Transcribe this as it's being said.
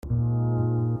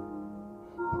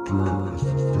I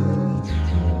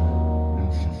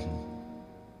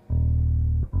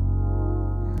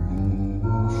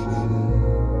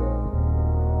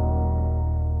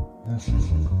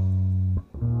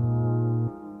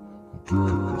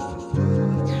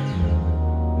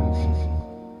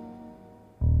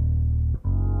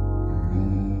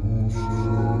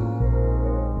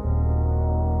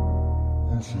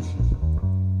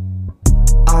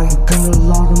ain't got a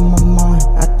lot on my mind.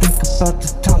 I think about the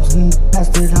times in the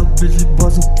past that I really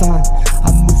wasn't fine. I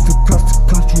moved across the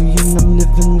country and I'm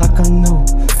living like I know.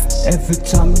 Every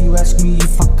time you ask me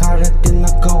if I got it, then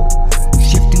I go.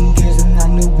 Shifting gears and I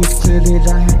knew it's clear that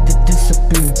I had to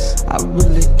disappear. I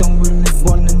really don't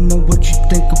wanna know what you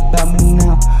think about me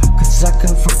now, cause I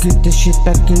can't forget the shit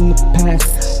back in the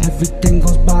past. Everything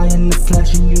goes by in the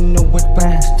flash and you know it's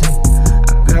fast.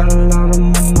 I got a lot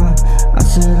on my mind. I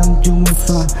said I'm doing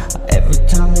fine. Every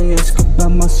time they ask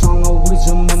about my song, always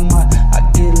on my mind. I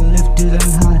get lifted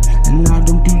and high, and I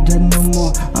don't do that no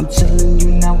more. I'm telling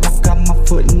you now, I got my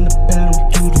foot in the pedal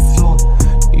to the floor.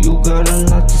 You got a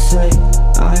lot to say,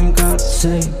 I ain't got to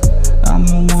say.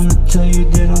 I'ma wanna tell you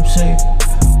that I'm safe.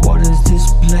 What is this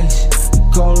place?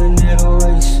 Calling it a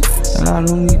race. I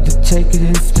don't need to take it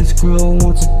if this girl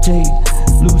wants a date.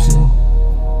 Lucid,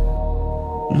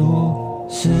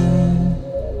 Lucid.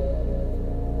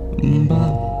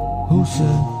 But who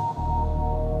said,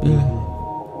 yeah,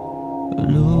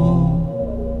 Lucid,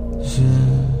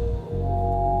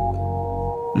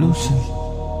 Lucid,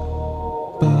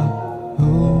 but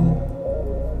who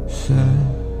said,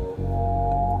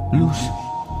 Lucid,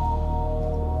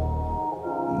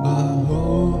 but who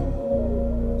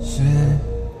said,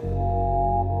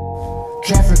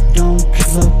 traffic don't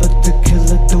kill her, but the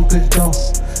killer don't get off.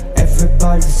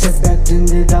 Everybody said back then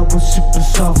that I was super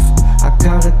soft. I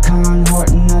got a kind heart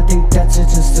and I think that's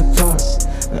just a thought.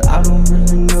 But I don't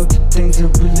really know the things that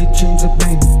really change the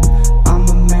brain. I'm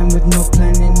a man with no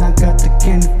plan and I got the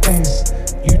kind of fame.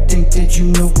 You think that you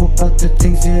know about the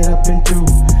things that I've been through.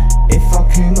 If I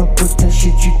came up with that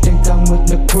shit, you think I'm with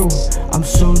the crew. I'm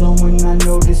solo and I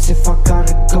know this if I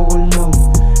gotta go alone.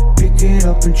 Pick it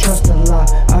up and trust a lot.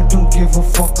 I don't give a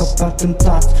fuck about them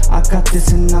thoughts. I got this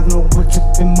and I know what's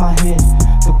up in my head.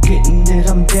 Forgetting that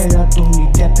I'm dead, I don't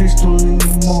need that pistol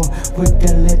anymore. With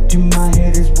that lead through my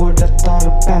head is what I thought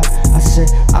about. I said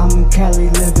I'm in Cali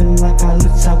living like I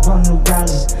live, I run a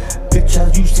rally. Bitch, I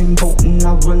Usain Bolt and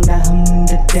I run that in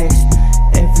the dash.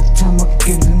 Every time I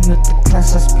get into the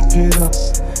class, I speak it up.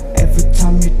 Every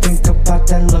time you think about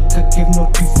that luck, I give no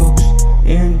two fucks.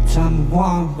 Anytime I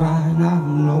want ride, I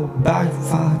don't know about it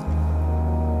fine.